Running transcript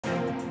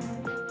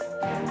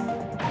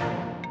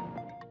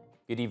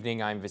Good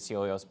evening, I'm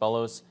Vasilios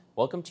Bellos.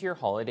 Welcome to your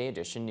Holiday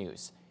Edition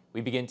news.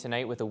 We begin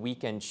tonight with a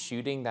weekend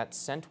shooting that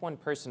sent one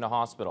person to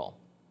hospital.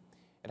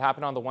 It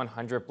happened on the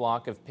 100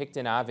 block of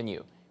Picton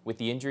Avenue, with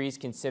the injuries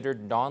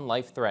considered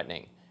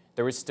non-life-threatening.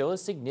 There was still a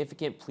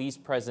significant police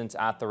presence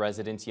at the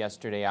residence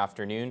yesterday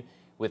afternoon,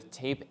 with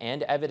tape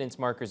and evidence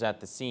markers at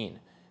the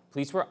scene.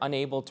 Police were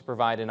unable to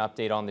provide an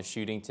update on the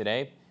shooting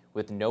today,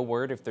 with no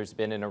word if there's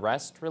been an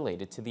arrest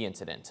related to the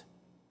incident.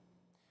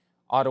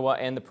 Ottawa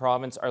and the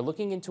province are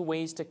looking into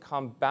ways to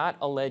combat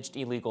alleged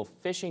illegal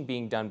fishing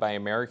being done by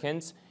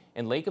Americans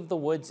in Lake of the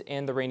Woods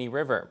and the Rainy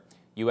River.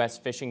 U.S.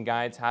 fishing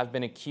guides have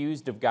been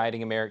accused of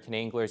guiding American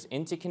anglers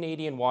into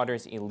Canadian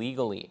waters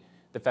illegally.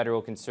 The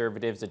federal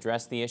Conservatives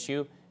addressed the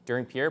issue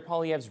during Pierre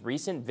Poilievre's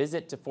recent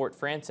visit to Fort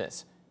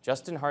Frances.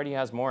 Justin Hardy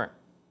has more.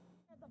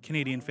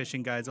 Canadian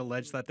fishing guides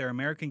allege that their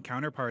American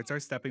counterparts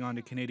are stepping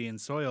onto Canadian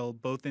soil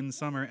both in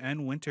summer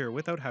and winter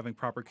without having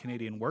proper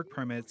Canadian work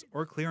permits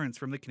or clearance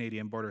from the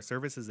Canadian Border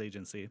Services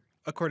Agency.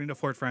 According to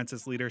Fort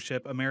Frances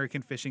leadership,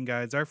 American fishing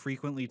guides are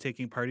frequently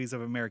taking parties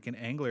of American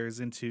anglers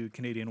into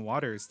Canadian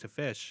waters to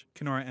fish.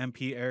 Kenora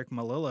MP Eric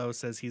Malillo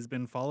says he's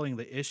been following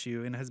the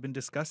issue and has been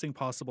discussing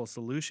possible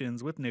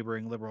solutions with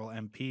neighboring Liberal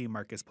MP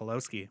Marcus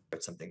Pawlowski.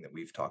 It's something that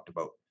we've talked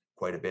about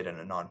quite a bit in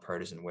a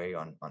nonpartisan way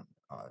on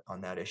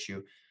that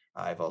issue.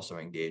 I've also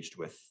engaged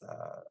with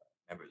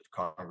members of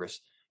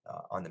Congress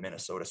on the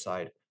Minnesota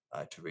side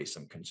to raise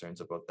some concerns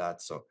about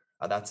that. So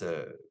that's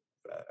a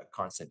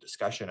constant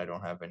discussion. I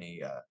don't have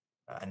any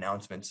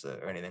announcements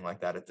or anything like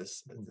that at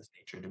this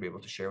nature to be able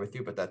to share with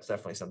you, but that's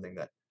definitely something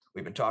that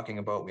we've been talking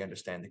about. We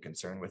understand the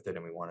concern with it,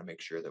 and we want to make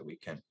sure that we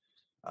can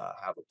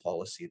have a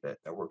policy that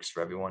works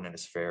for everyone and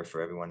is fair for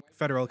everyone.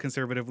 Federal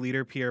Conservative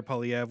leader Pierre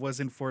Poilievre was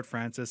in Fort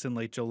Frances in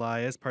late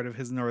July as part of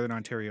his Northern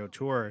Ontario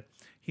tour.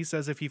 He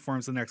says if he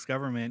forms the next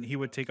government, he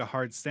would take a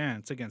hard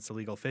stance against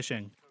illegal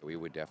fishing. We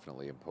would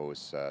definitely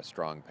impose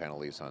strong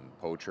penalties on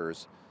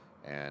poachers,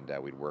 and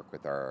we'd work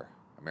with our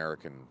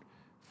American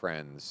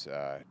friends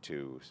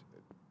to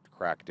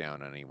crack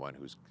down on anyone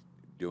who's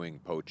doing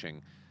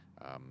poaching.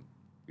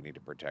 We need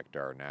to protect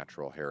our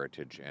natural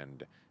heritage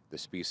and the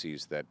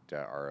species that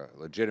are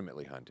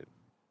legitimately hunted.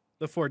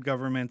 The Ford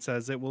government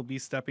says it will be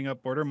stepping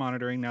up border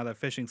monitoring now that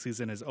fishing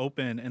season is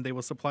open, and they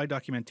will supply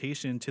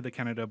documentation to the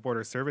Canada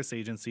Border Service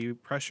Agency,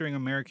 pressuring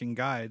American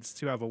guides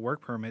to have a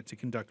work permit to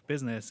conduct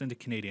business into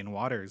Canadian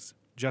waters.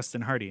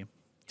 Justin Hardy,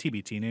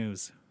 TBT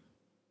News.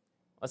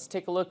 Let's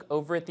take a look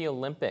over at the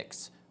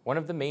Olympics. One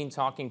of the main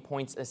talking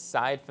points,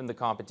 aside from the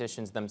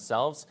competitions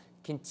themselves,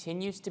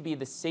 continues to be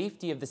the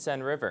safety of the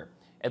Seine River.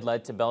 It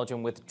led to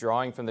Belgium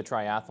withdrawing from the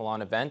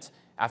triathlon event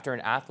after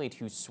an athlete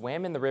who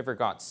swam in the river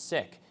got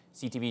sick.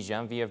 CTV's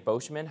Geneviève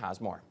Beauchemin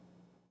has more.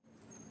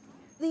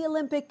 The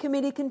Olympic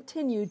Committee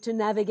continued to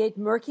navigate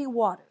murky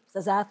waters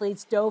as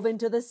athletes dove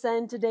into the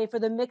Seine today for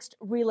the mixed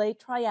relay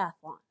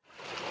triathlon.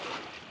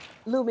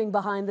 Looming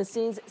behind the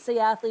scenes, say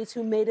athletes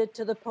who made it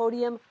to the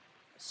podium,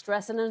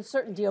 stress and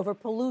uncertainty over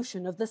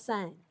pollution of the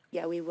Seine.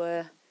 Yeah, we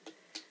were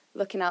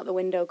looking out the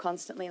window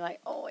constantly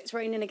like, oh, it's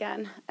raining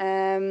again.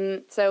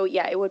 So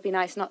yeah, it would be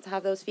nice not to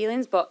have those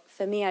feelings, but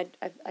for me, I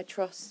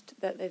trust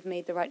that they've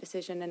made the right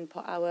decision and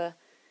put our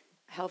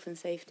health and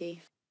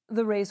safety.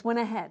 The race went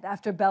ahead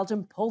after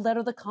Belgium pulled out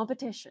of the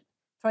competition.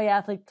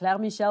 Triathlete Claire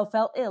Michel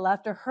fell ill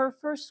after her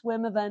first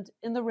swim event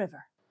in the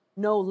river.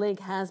 No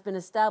link has been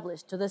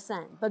established to the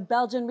Seine, but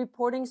Belgian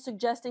reporting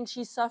suggesting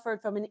she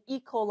suffered from an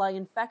E. coli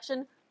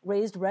infection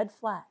raised red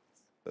flags.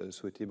 The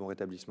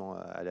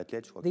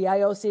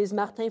IOC's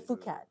Martin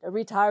Foucault, a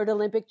retired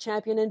Olympic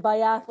champion in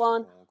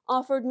biathlon,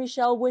 offered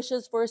Michel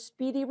wishes for a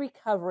speedy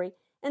recovery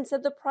and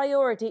said the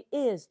priority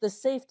is the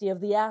safety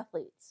of the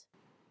athletes.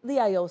 The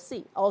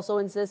IOC also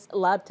insists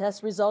lab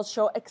test results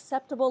show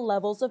acceptable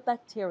levels of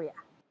bacteria.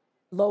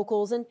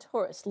 Locals and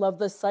tourists love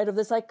the sight of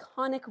this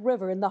iconic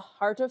river in the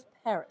heart of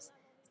Paris.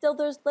 Still,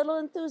 there's little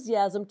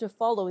enthusiasm to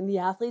following the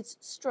athletes'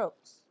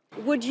 strokes.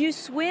 Would you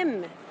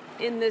swim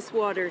in this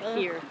water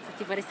here?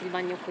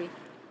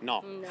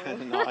 No,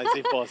 no, it's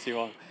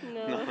impossible.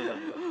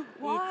 No.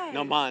 Why?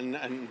 No,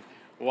 man.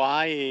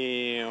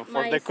 Why?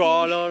 For the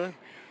color.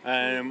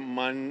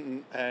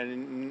 My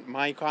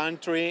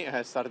country,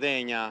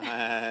 Sardinia,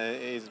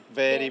 is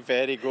very,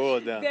 very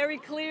good. Very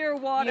clear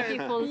water.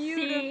 Beautiful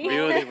sea.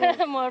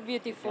 Beautiful. More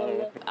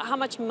beautiful. How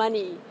much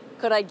money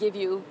could I give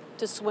you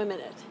to swim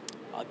in it?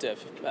 I'd do it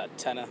for about a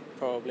tenner,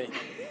 probably.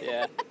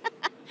 Yeah.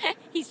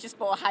 He's just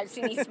bought a house,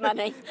 he needs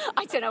money.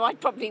 I don't know,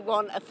 I'd probably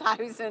want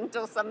 1,000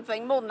 or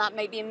something. More than that,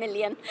 maybe 1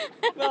 million.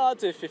 No, I'd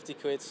do 50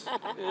 quid.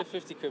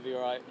 50 quid would be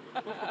all right.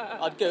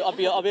 I'd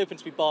be open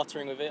to be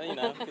bartering with it, you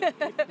know.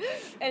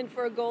 And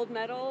for a gold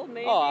medal,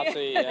 maybe? Oh,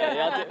 absolutely,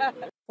 yeah.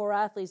 For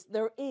athletes,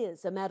 there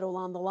is a medal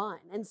on the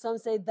line, and some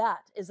say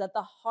that is at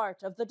the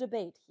heart of the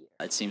debate here.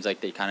 It seems like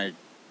they kind of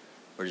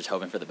were just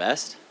hoping for the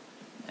best,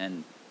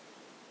 and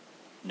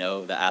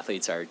know the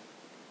athletes are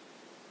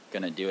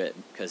going to do it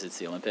because it's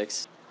the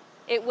Olympics.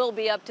 It will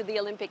be up to the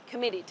Olympic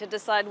Committee to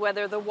decide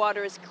whether the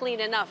water is clean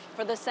enough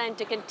for the Seine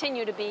to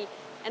continue to be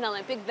an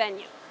Olympic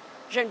venue.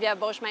 Geneviève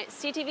Beauchemin,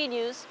 CTV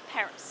News,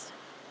 Paris.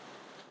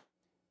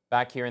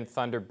 Back here in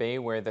Thunder Bay,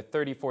 where the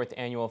 34th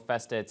annual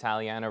Festa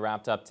Italiana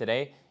wrapped up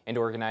today, and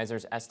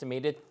organizers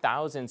estimated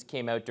thousands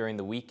came out during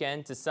the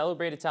weekend to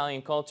celebrate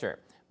Italian culture.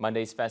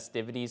 Monday's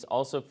festivities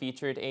also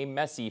featured a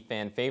messy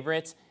fan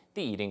favorite,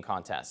 the eating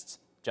contests.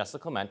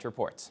 Jessica Clement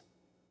reports.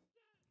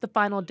 The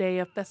final day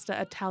of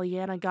Festa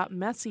Italiana got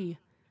messy,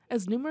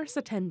 as numerous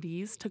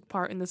attendees took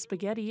part in the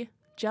spaghetti,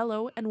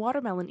 jello, and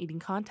watermelon eating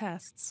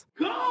contests.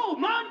 Go!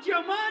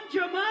 Manja,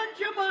 manja,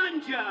 manja,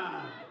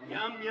 manja!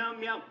 Yum,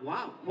 yum, yum.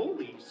 Wow,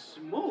 holy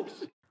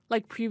smokes.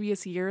 Like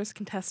previous years,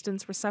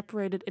 contestants were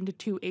separated into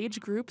two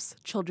age groups,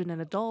 children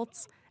and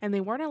adults, and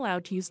they weren't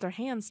allowed to use their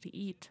hands to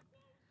eat.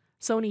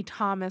 Sony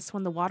Thomas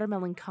won the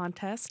watermelon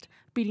contest,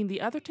 beating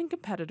the other 10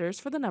 competitors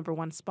for the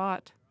 #1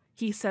 spot.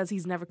 He says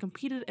he's never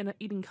competed in an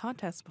eating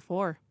contest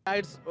before.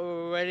 It's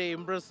very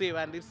impressive,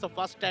 and it's the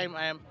first time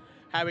I am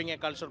having a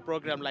cultural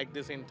program like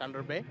this in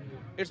Thunder Bay.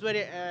 It's very,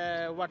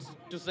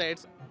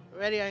 it's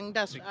very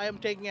fantastic. I am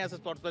taking it as a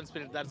sportsman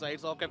spirit, that's why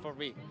it's okay for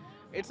me.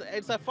 It's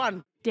a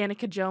fun.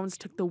 Danica Jones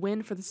took the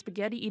win for the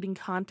spaghetti eating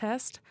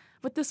contest,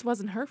 but this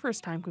wasn't her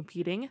first time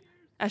competing,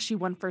 as she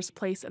won first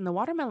place in the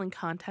watermelon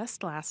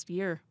contest last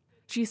year.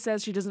 She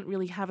says she doesn't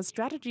really have a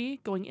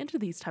strategy going into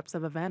these types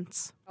of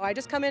events. I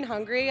just come in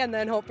hungry and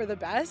then hope for the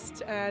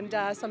best, and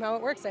somehow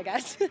it works, I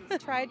guess.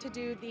 Tried to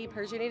do the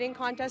Persian eating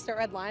contest at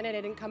Red Lion and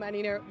I didn't come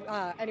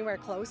anywhere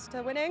close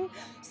to winning,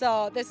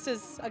 so this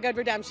is a good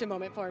redemption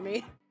moment for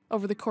me.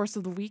 Over the course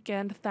of the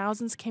weekend,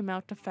 thousands came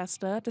out to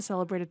Festa to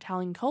celebrate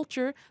Italian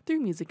culture through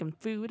music and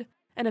food.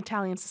 An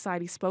Italian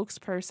Society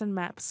spokesperson,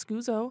 Matt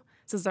Pascuzzo,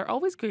 says they're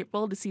always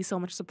grateful to see so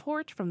much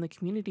support from the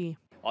community.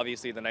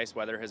 Obviously, the nice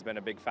weather has been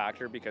a big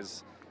factor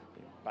because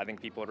I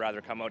think people would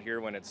rather come out here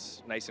when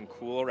it's nice and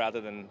cool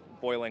rather than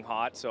boiling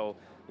hot. So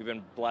we've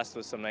been blessed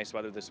with some nice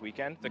weather this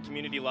weekend. The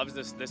community loves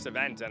this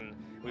event, and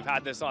we've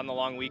had this on the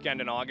long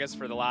weekend in August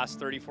for the last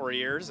 34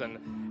 years, and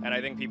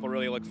I think people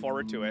really look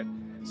forward to it.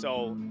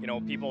 So, you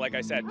know, people, like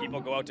I said, people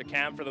go out to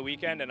camp for the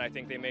weekend, and I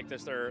think they make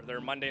this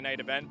their Monday night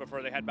event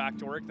before they head back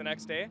to work the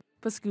next day.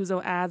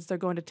 Pascuzzo adds they're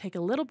going to take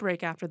a little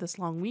break after this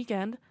long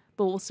weekend,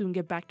 but will soon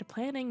get back to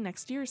planning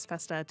next year's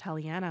Festa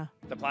Italiana.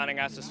 The planning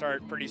has to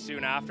start pretty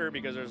soon after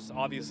because there's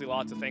obviously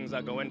lots of things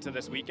that go into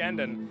this weekend,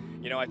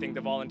 and you know, I think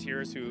the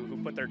volunteers who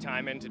put their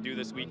time in to do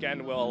this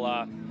weekend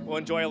will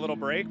enjoy a little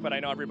break, but I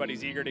know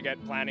everybody's eager to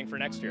get planning for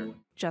next year.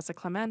 Jessica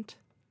Clement,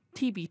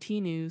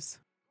 TBT News.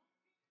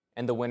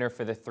 And the winner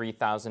for the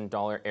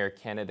 $3,000 Air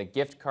Canada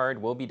gift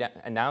card will be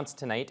announced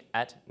tonight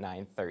at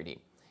 9:30.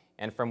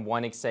 And from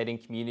one exciting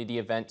community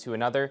event to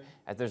another,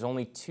 as there's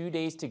only 2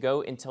 days to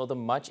go until the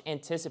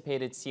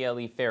much-anticipated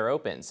CLE Fair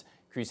opens,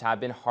 crews have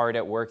been hard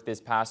at work this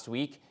past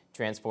week,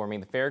 transforming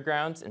the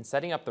fairgrounds and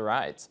setting up the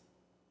rides.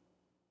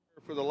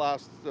 For the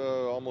last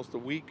almost a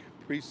week,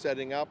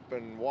 pre-setting up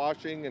and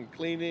washing and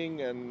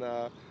cleaning, and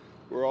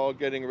we're all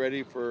getting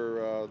ready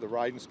for the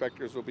ride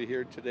inspectors will be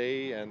here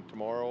today and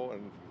tomorrow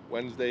and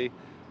Wednesday,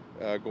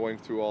 going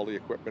through all the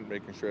equipment,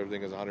 making sure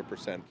everything is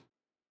 100%.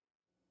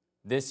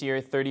 This year,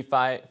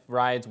 35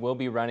 rides will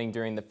be running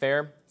during the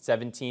fair,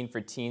 17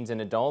 for teens and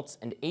adults,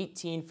 and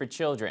 18 for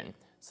children.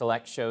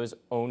 Select Show's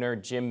owner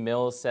Jim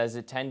Mills says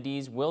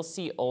attendees will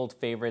see old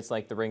favorites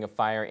like the Ring of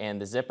Fire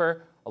and the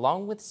Zipper,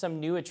 along with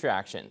some new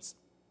attractions.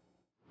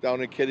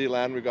 Down in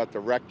Kittyland, we got the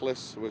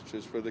Reckless, which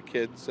is for the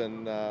kids,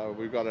 and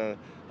we've got a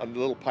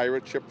little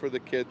pirate ship for the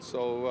kids.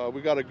 So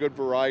we got a good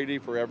variety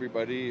for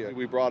everybody.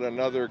 We brought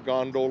another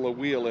gondola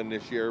wheel in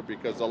this year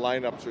because the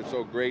lineups are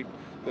so great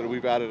that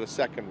we've added a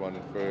second one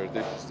for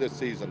this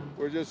season.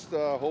 We're just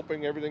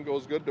hoping everything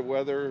goes good. The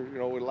weather, you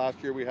know,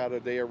 last year we had a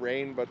day of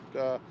rain, but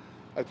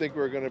I think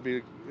we're going to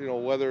be, you know,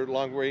 weather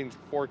long-range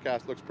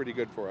forecast looks pretty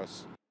good for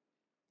us.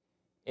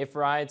 If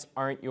rides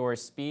aren't your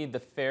speed, the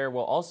fair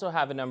will also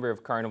have a number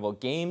of carnival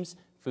games,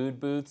 food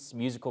booths,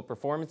 musical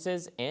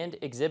performances, and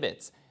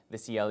exhibits. The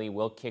CLE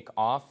will kick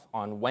off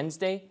on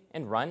Wednesday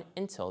and run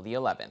until the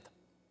 11th.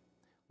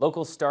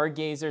 Local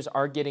stargazers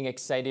are getting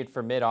excited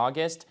for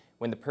mid-August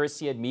when the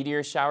Perseid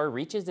meteor shower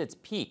reaches its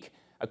peak.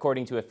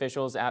 According to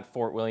officials at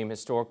Fort William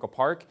Historical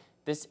Park,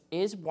 this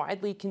is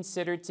widely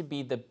considered to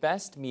be the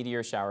best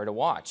meteor shower to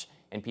watch,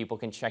 and people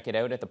can check it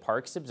out at the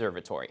park's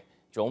observatory.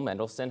 Joel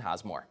Mendelson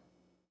has more.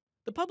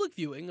 The public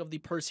viewing of the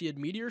Perseid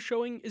meteor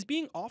showing is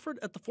being offered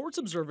at the Fort's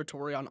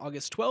Observatory on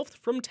August 12th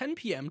from 10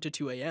 p.m. to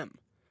 2 a.m.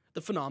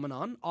 The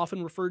phenomenon,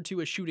 often referred to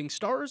as shooting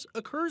stars,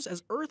 occurs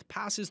as Earth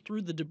passes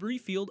through the debris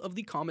field of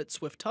the comet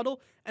Swift-Tuttle,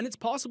 and it's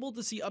possible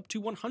to see up to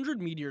 100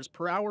 meteors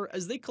per hour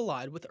as they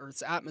collide with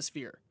Earth's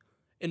atmosphere.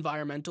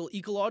 Environmental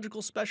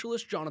ecological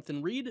specialist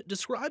Jonathan Reed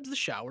describes the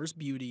shower's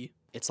beauty.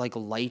 It's like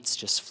lights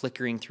just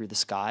flickering through the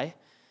sky,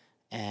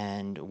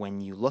 and when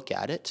you look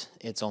at it,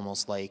 it's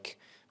almost like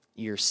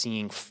you're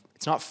seeing,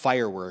 it's not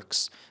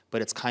fireworks, but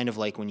it's kind of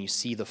like when you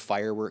see the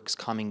fireworks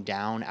coming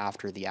down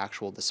after the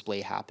actual display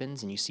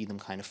happens and you see them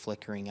kind of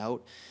flickering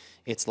out.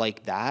 It's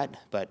like that,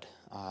 but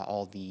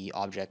all the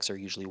objects are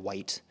usually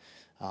white,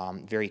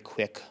 very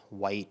quick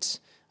white.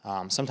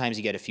 Sometimes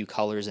you get a few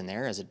colors in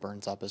there as it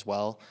burns up as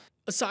well.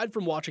 Aside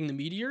from watching the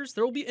meteors,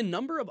 there will be a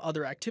number of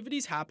other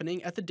activities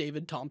happening at the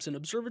David Thompson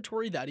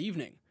Observatory that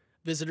evening.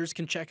 Visitors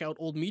can check out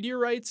old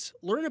meteorites,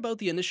 learn about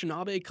the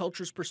Anishinaabe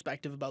culture's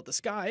perspective about the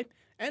sky,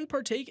 and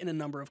partake in a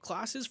number of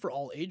classes for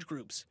all age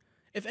groups.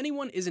 If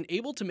anyone isn't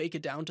able to make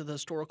it down to the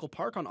historical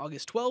park on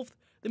August 12th,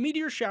 the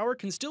meteor shower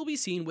can still be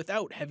seen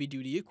without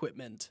heavy-duty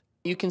equipment.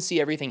 You can see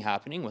everything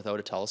happening without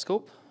a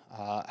telescope.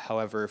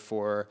 However,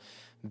 for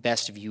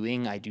best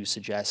viewing, I do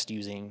suggest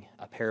using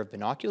a pair of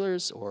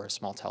binoculars or a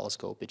small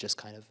telescope. It just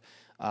kind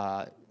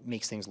of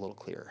makes things a little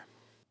clearer.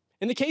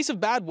 In the case of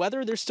bad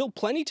weather, there's still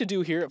plenty to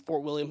do here at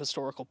Fort William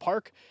Historical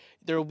Park.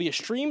 There will be a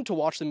stream to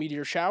watch the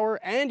meteor shower,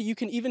 and you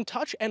can even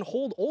touch and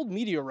hold old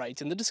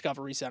meteorites in the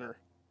Discovery Center.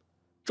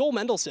 Joel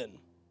Mendelson,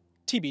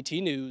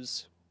 TBT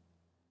News.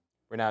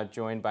 We're now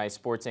joined by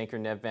sports anchor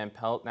Nev Van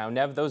Pelt. Now,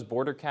 Nev, those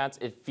Border Cats,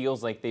 it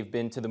feels like they've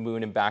been to the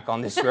moon and back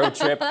on this road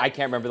trip. I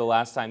can't remember the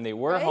last time they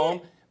were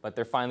home, but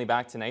they're finally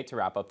back tonight to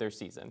wrap up their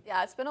season.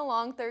 Yeah, it's been a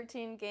long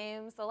 13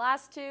 games. The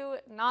last two,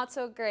 not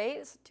so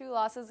great. 2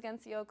 losses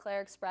against the Eau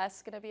Claire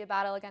Express. Going to be a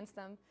battle against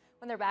them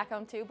when they're back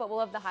home too, but we'll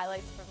have the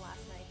highlights from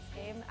last night's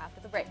game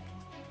after the break.